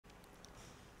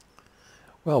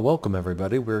Well, welcome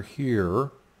everybody. We're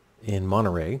here in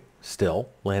Monterey still.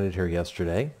 Landed here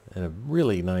yesterday and a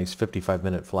really nice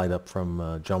 55-minute flight up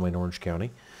from John Wayne, Orange County.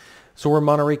 So we're in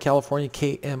Monterey, California,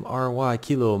 KMRY,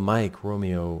 Kilo Mike,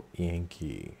 Romeo,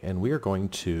 Yankee. And we are going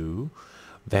to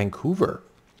Vancouver.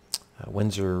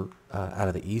 Winds are out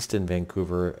of the east in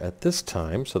Vancouver at this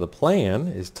time. So the plan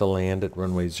is to land at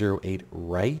runway 08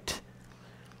 right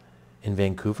in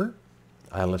Vancouver.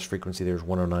 ILS frequency there is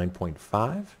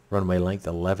 109.5. Runway length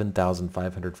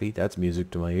 11,500 feet. That's music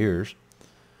to my ears.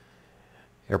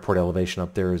 Airport elevation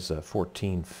up there is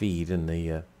 14 feet, and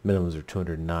the minimums are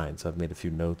 209. So I've made a few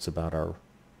notes about our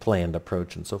planned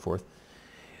approach and so forth.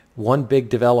 One big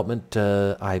development,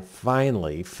 I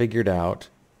finally figured out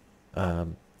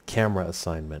camera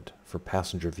assignment for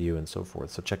passenger view and so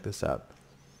forth. So check this out.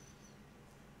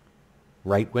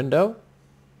 Right window,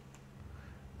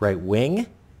 right wing,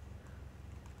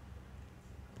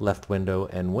 left window,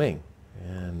 and wing.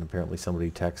 And apparently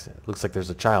somebody texted. It looks like there's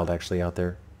a child actually out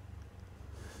there.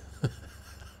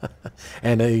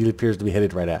 And he appears to be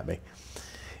headed right at me.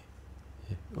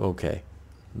 Okay.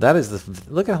 That is the...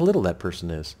 Look how little that person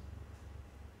is.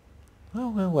 Oh,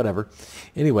 well, whatever.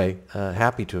 Anyway,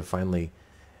 happy to have finally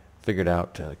figured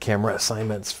out camera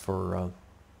assignments for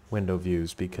window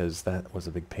views, because that was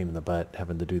a big pain in the butt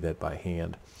having to do that by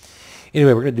hand.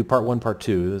 Anyway, we're going to do part one, part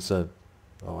two. This is a...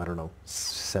 I don't know,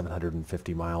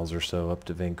 750 miles or so up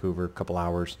to Vancouver, a couple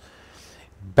hours.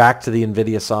 Back to the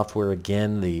NVIDIA software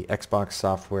again, the Xbox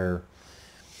software.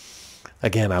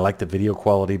 Again, I like the video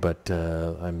quality, but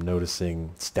I'm noticing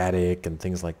static and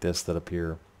things like this that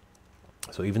appear.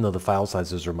 So even though the file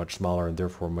sizes are much smaller and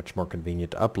therefore much more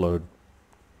convenient to upload,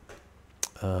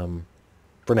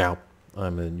 for now,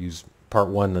 I'm going to use part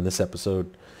one in this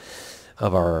episode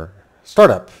of our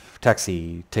startup,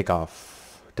 taxi,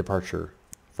 takeoff, departure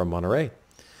from Monterey.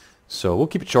 So we'll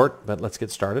keep it short, but let's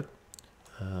get started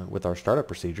with our startup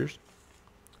procedures.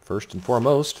 First and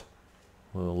foremost,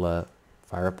 we'll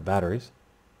fire up the batteries.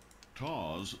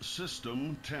 TAWS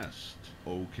system test.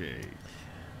 Okay.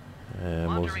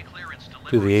 And we'll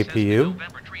do the APU.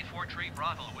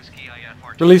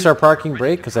 Release our parking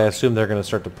brake, because I assume they're going to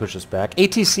start to push us back.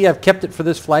 ATC, I've kept it for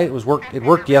this flight. It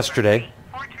worked yesterday.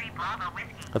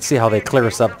 Let's see how they clear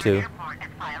us up to.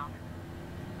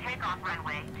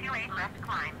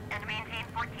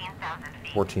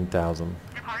 14,000.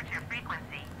 Departure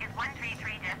frequency is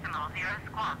 133.0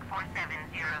 squawk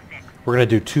 4706. We're going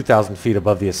to do 2,000 feet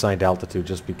above the assigned altitude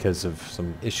just because of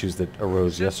some issues that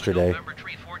arose yesterday. November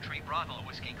 343 Bravo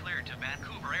Whiskey cleared to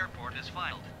Vancouver Airport is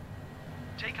filed.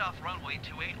 Takeoff runway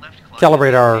 28 left climb.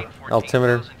 Calibrate our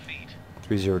altimeter.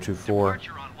 3024.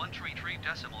 Departure on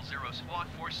 133.0 squawk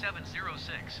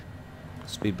 4706.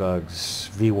 Speed bugs.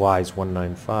 VY's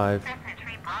 195. Cessna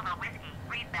 3 Bravo Whiskey,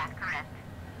 read back correct.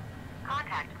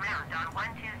 Contact ground on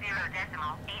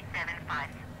 120.875.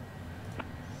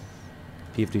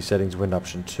 PFD settings, wind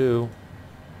option 2.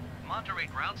 Monterey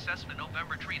ground Cessna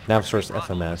November 343 Nav source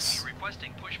Bravo FMS. Whiskey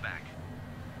requesting pushback.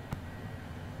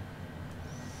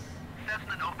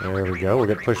 There we go. We'll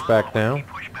get pushed back now.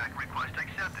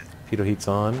 Pitot heat's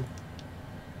on.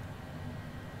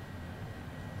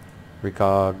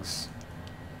 Recogs.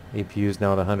 APU's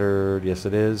now at 100. Yes,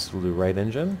 it is. We'll do right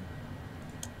engine.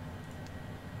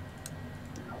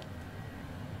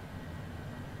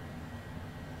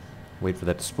 Wait for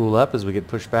that to spool up as we get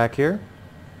pushed back here.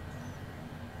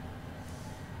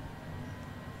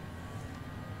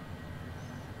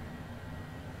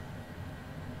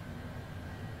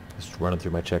 Just running through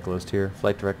my checklist here.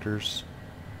 Flight directors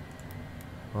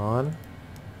on.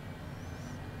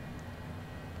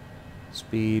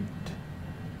 Speed.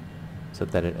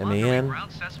 Set that at MAN.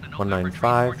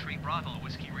 195. Bravo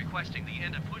Whiskey requesting the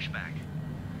end of pushback.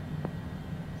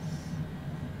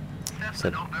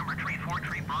 Set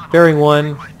bearing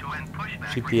 1.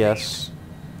 GPS.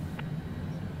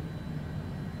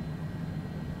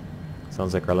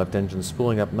 Sounds like our left engine's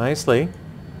spooling up nicely.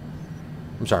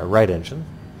 I'm sorry, right engine.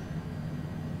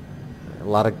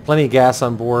 Plenty of gas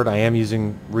on board. I am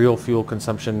using real fuel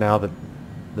consumption now that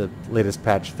the latest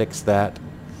patch fixed that.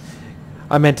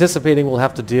 I'm anticipating we'll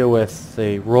have to deal with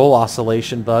a roll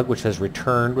oscillation bug, which has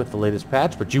returned with the latest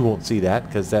patch, but you won't see that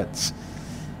because that's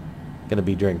going to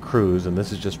be during cruise, and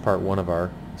this is just part one of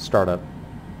our startup.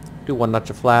 Do one notch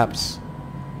of flaps.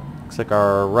 Looks like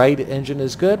our right engine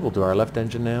is good. We'll do our left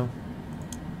engine now.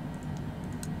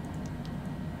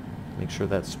 Make sure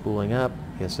that's spooling up.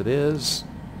 Yes, it is.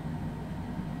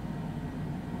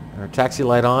 Our taxi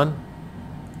light on.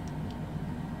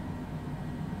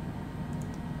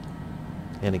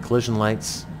 Anti-collision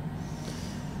lights.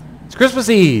 It's Christmas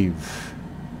Eve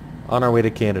on our way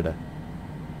to Canada.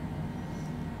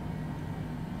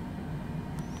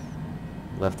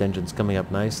 Left engine's coming up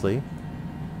nicely.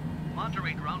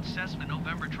 Monterey ground Cessna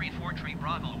November 34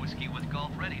 Bravo Whiskey with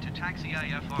Golf ready to taxi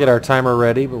IFR. Get our timer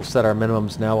ready. We'll set our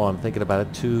minimums now on thinking about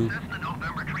it. Cessna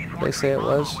November What did I say it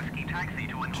Bravo was? Whiskey taxi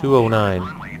to 209.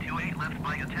 runway 28 left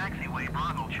via taxiway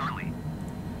Bravo Charlie.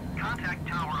 Contact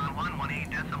tower on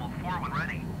 118.4 when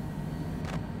ready.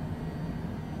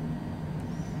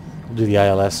 We'll do the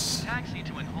ILS Taxi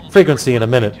to and hold frequency in a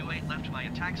minute. 28 left via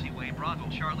taxiway Bravo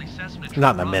Charlie Cessna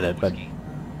Not in a Bravo minute, but Whiskey.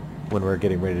 when we're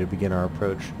getting ready to begin our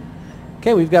approach.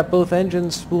 Okay, we've got both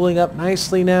engines spooling up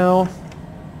nicely now.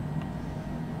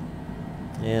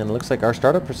 And it looks like our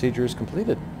startup procedure is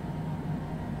completed.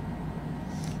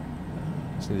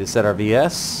 Just need to set our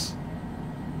VS.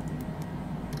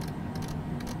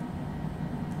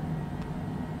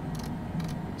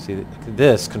 See,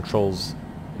 this controls,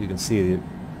 you can see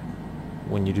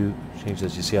when you do change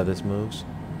this, you see how this moves?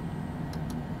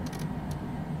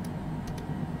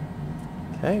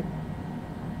 Okay.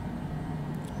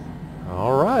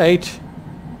 All right.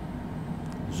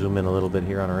 Zoom in a little bit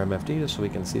here on our MFD just so we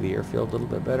can see the airfield a little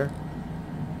bit better.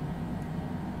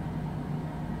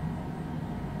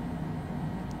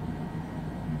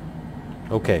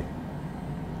 Okay.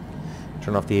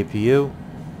 Turn off the APU.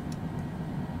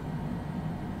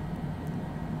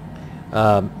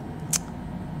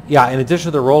 Yeah, in addition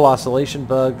to the roll oscillation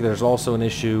bug, there's also an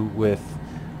issue with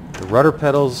the rudder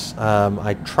pedals.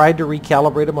 I tried to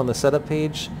recalibrate them on the setup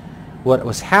page. What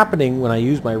was happening when I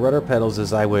used my rudder pedals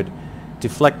is I would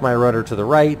deflect my rudder to the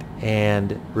right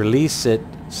and release it,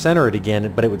 center it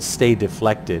again, but it would stay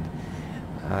deflected.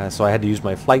 So I had to use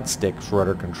my flight stick's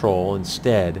rudder control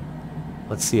instead.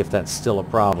 Let's see if that's still a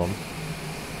problem.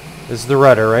 This is the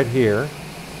rudder right here.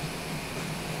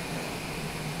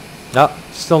 No,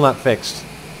 still not fixed.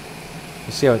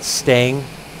 You see how it's staying?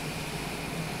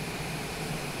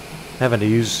 Having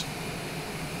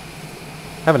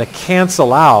to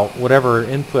cancel out whatever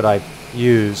input I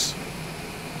use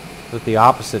with the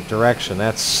opposite direction.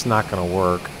 That's not going to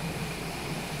work.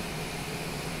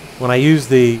 When I use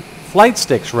the flight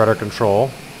stick's rudder control,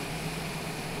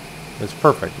 it's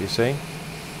perfect, you see?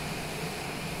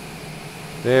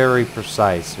 Very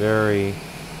precise, very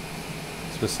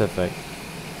specific.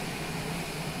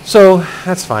 So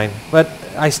that's fine, but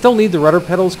I still need the rudder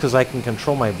pedals because I can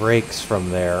control my brakes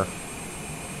from there.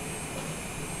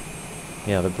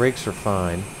 Yeah, the brakes are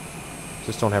fine.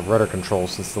 Just don't have rudder control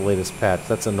since the latest patch.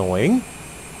 That's annoying,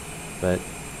 but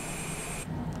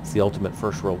it's the ultimate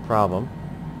first world problem.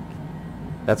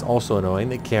 That's also annoying,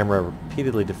 the camera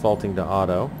repeatedly defaulting to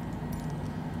auto.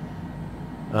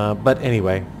 But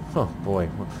anyway, oh boy.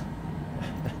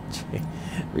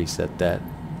 Reset that.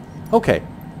 Okay,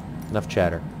 enough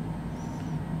chatter.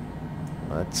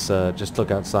 Let's just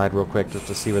look outside real quick just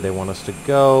to see where they want us to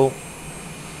go.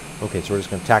 Okay, so we're just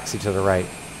going to taxi to the right.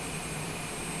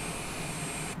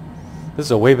 This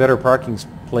is a way better parking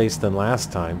place than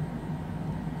last time.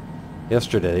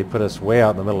 Yesterday, they put us way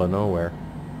out in the middle of nowhere.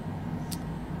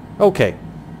 Okay,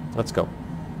 let's go.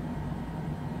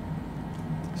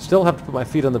 Still have to put my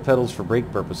feet on the pedals for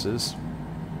brake purposes.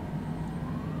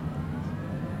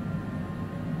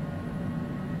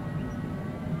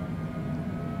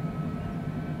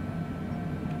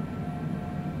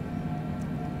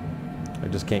 I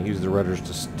just can't use the rudders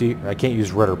to steer. I can't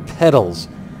use rudder pedals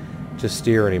to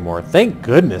steer anymore. Thank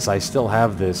goodness I still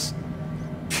have this,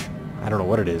 I don't know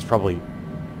what it is, probably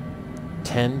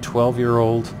 10,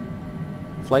 12-year-old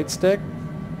flight stick.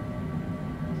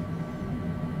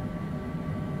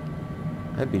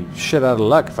 I'd be shit out of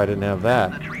luck if I didn't have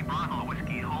that.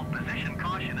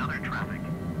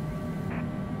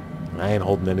 I ain't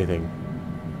holding anything.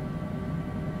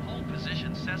 Hold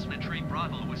position Cessna Tree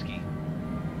Bravo Whiskey.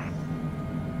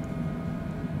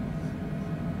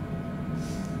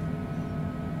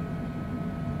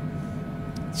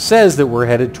 Says that we're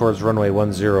headed towards runway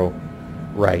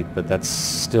 10 right, but that's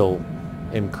still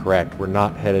incorrect. We're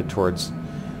not headed towards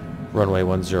runway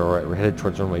 10 right. We're headed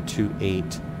towards runway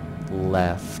 28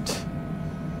 left.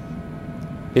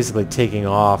 Basically taking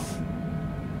off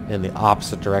in the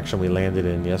opposite direction we landed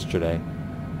in yesterday.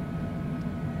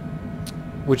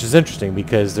 Which is interesting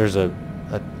because there's that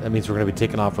means we're going to be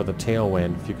taking off with a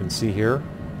tailwind. If you can see here,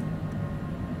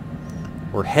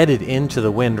 we're headed into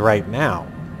the wind right now.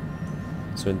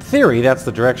 So in theory, that's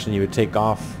the direction you would take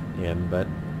off in, but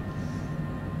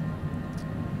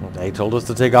they told us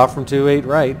to take off from 28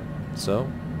 right,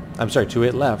 so I'm sorry,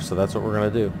 28 left, so that's what we're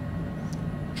going to do.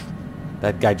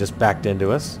 That guy just backed into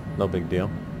us. No big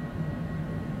deal.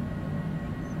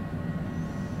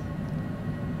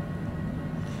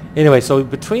 Anyway, so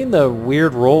between the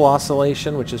weird roll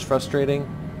oscillation, which is frustrating,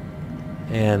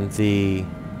 and the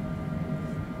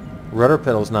Rudder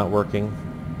pedal's not working.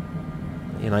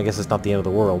 You know, I guess it's not the end of the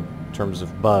world in terms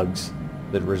of bugs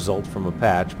that result from a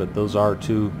patch, but those are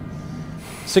two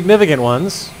significant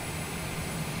ones.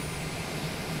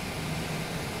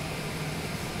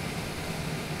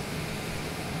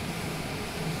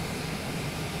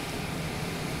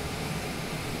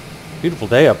 Beautiful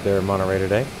day up there in Monterey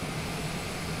today.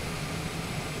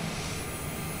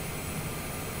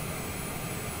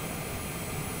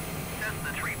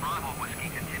 Cessna 3 Bravo Whiskey,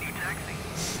 continue taxi.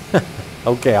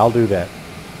 Okay, I'll do that.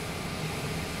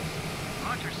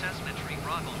 Roger, Cessna 3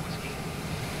 Bravo Whiskey.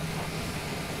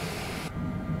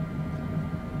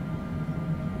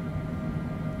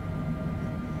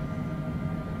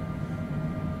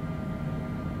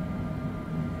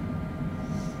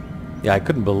 Yeah, I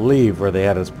couldn't believe where they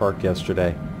had us parked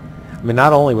yesterday. I mean,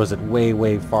 not only was it way,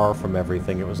 way far from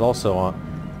everything, it was also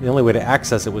on... The only way to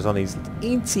access it was on these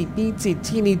itsy-bitsy,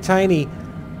 teeny-tiny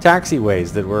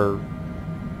taxiways that were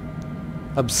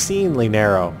obscenely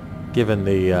narrow, given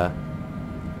the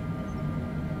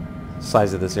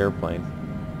size of this airplane.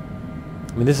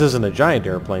 I mean, this isn't a giant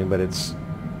airplane, but it's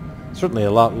certainly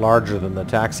a lot larger than the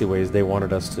taxiways they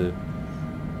wanted us to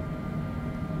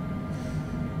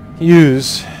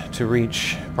use to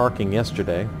reach parking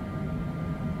yesterday.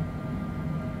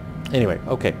 Anyway,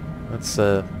 okay, let's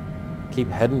keep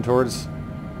heading towards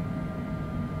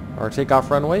our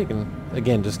takeoff runway. You can,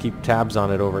 again, just keep tabs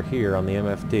on it over here on the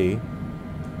MFD.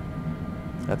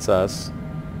 That's us.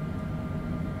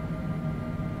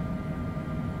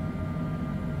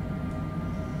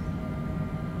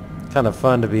 Kind of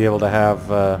fun to be able to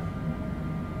have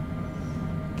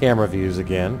camera views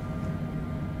again.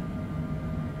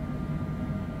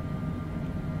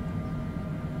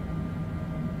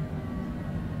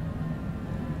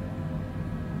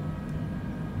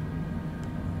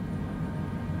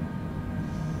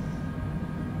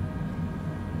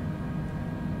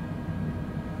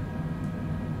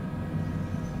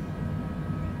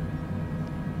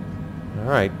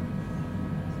 Alright.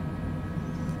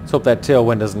 Let's hope that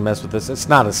tailwind doesn't mess with this. It's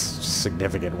not a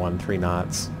significant one, 3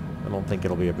 knots. I don't think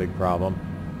it'll be a big problem.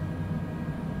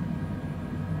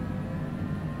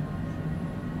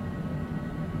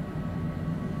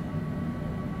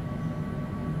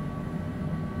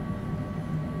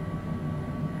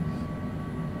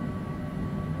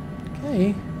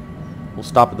 Okay. We'll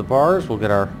stop at the bars. We'll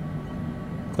get our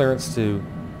clearance to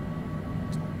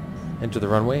enter the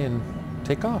runway and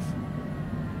take off.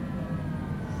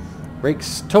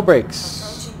 Brakes, toe brakes.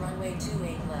 Approaching runway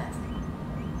 28 left.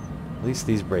 At least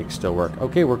these brakes still work.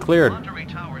 Okay, we're cleared. Monterey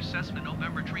Tower, Cessna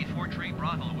November 343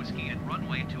 Bravo Whiskey at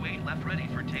runway 28 left, ready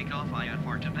for takeoff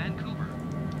IFR to Vancouver.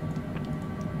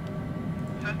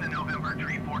 Cessna November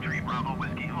 343 Bravo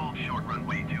Whiskey, hold short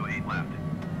runway 28 left.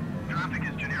 Traffic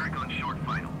is generic on short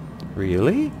final.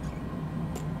 Really?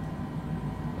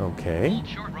 Okay. Hold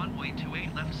short runway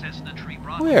 28 left, Cessna 3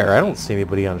 Bravo. Where? I don't see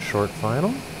anybody on short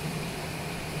final.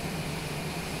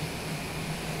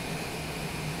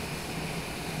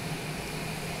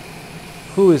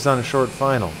 Who is on short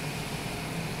final?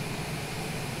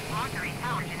 Monterey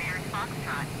Tower, generic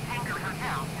Foxtrot, Tango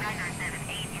Hotel,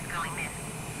 978 is going missing.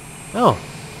 Oh,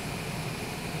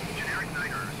 Generic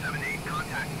 978,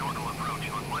 contact Norcal approach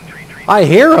on 133. I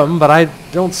hear him, but I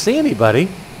don't see anybody.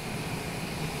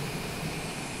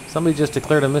 Somebody just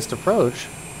declared a missed approach.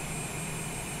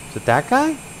 Is it that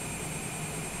guy?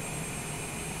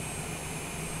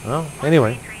 Well,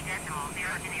 anyway.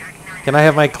 Can I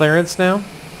have my clearance now?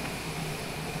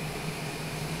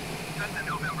 Cessna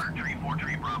November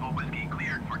 343 Bravo Whiskey,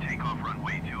 cleared for takeoff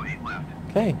runway 28 left.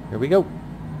 Okay, here we go.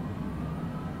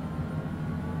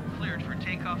 Cleared for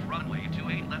takeoff runway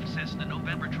 28 left, Cessna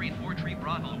November 343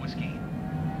 Bravo Whiskey.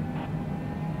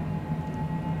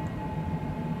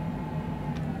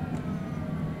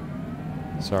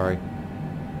 Sorry.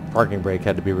 Parking brake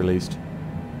had to be released.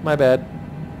 My bad.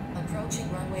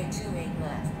 Approaching runway 28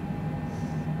 left.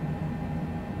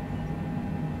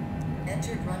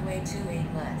 Entered runway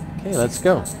 28 left. Okay, let's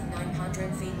go.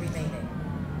 6,900 feet remaining.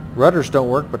 Rudders don't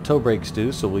work, but toe brakes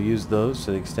do, so we'll use those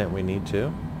to the extent we need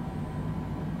to.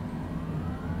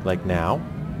 Like now.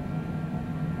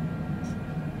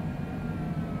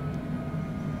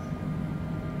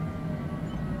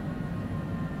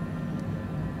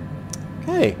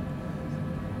 Okay.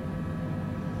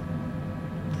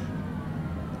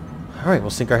 Alright,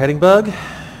 we'll sync our heading bug.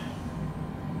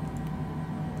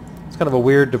 It's kind of a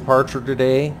weird departure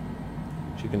today,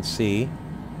 as you can see.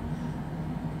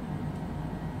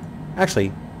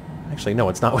 Actually, no,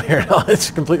 it's not weird at all.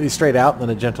 It's completely straight out and then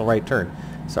a gentle right turn.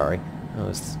 Sorry, I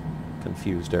was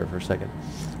confused there for a second.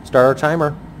 Start our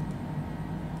timer.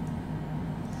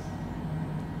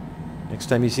 Next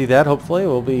time you see that, hopefully,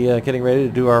 we'll be getting ready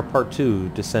to do our Part 2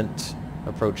 descent,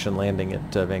 approach, and landing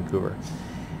at Vancouver.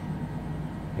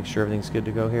 Make sure everything's good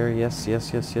to go here. Yes,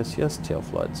 yes, yes, yes, yes. Tail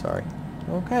flood, sorry.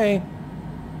 Okay.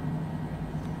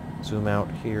 Zoom out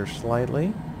here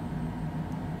slightly.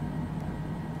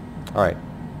 All right.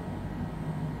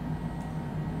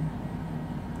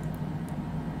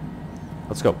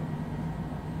 Let's go.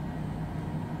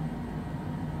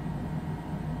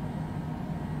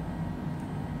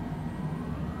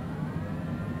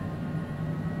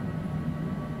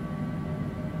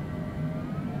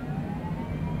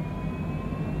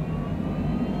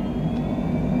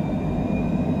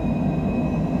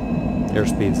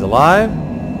 Airspeed's alive.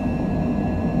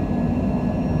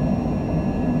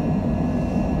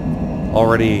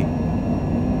 Already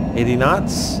 80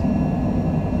 knots.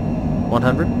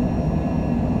 100.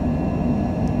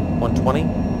 120.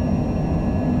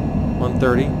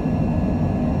 130.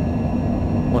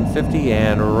 150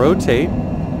 and rotate.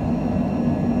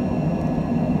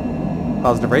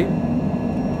 Positive rate.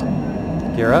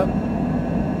 Gear up.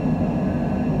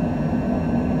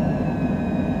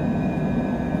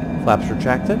 Flaps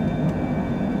retracted.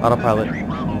 Autopilot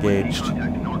engaged.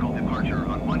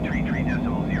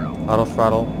 Auto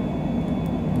throttle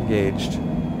engaged.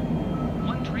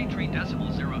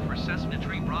 133.0 for Cessna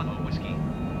Tree Bravo Whiskey.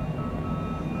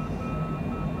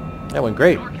 That went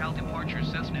great. NorCal departure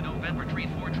Cessna November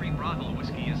 34 Tree Bravo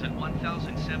Whiskey is at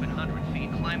 1,700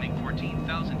 feet, climbing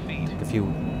 14,000 feet. A few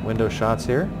window shots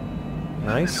here.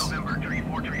 Nice. November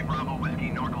 34 Tree Bravo Whiskey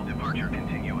Norcal departure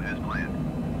continue as planned.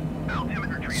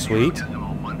 Altimeter tree Sweet.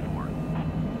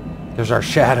 0.14. There's our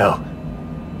shadow.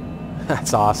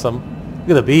 That's awesome. Look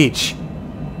at the beach.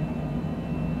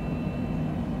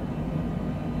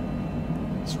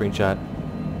 Screenshot.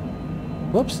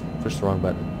 Whoops. Pushed the wrong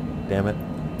button. Damn it.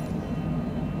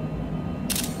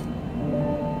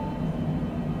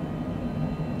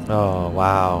 Oh,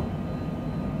 wow.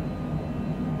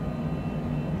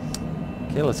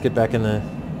 Okay, let's get back in the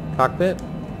cockpit.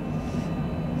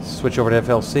 Switch over to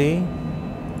FLC.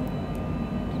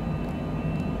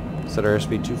 Set our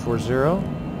airspeed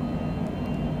 240.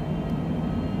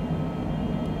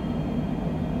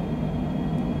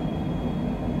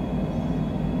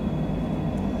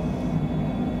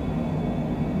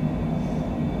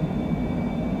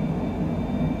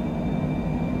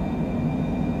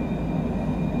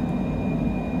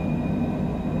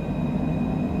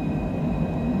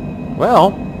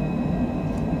 Well,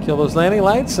 kill those landing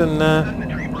lights and Cessna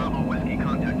Tree Bravo Whiskey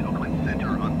contact Oakland Center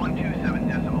on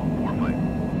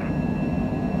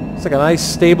 127.45. it's like a nice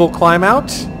stable climb out.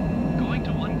 Going to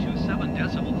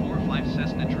 127.45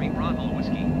 Cessna Tree Bravo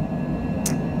Whiskey.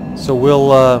 So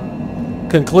we'll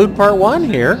conclude part 1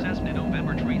 here. Cessna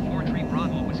November 34 Tree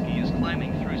Bravo Whiskey is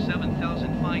climbing through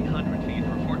 7,500 feet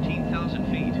for 14,000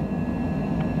 feet.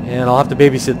 And I'll have to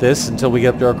babysit this until we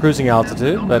get up to our cruising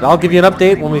altitude, but I'll give you an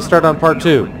update when we start on part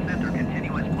 2.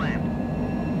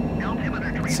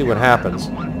 Let's see what happens.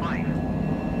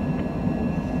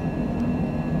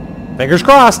 Fingers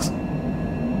crossed!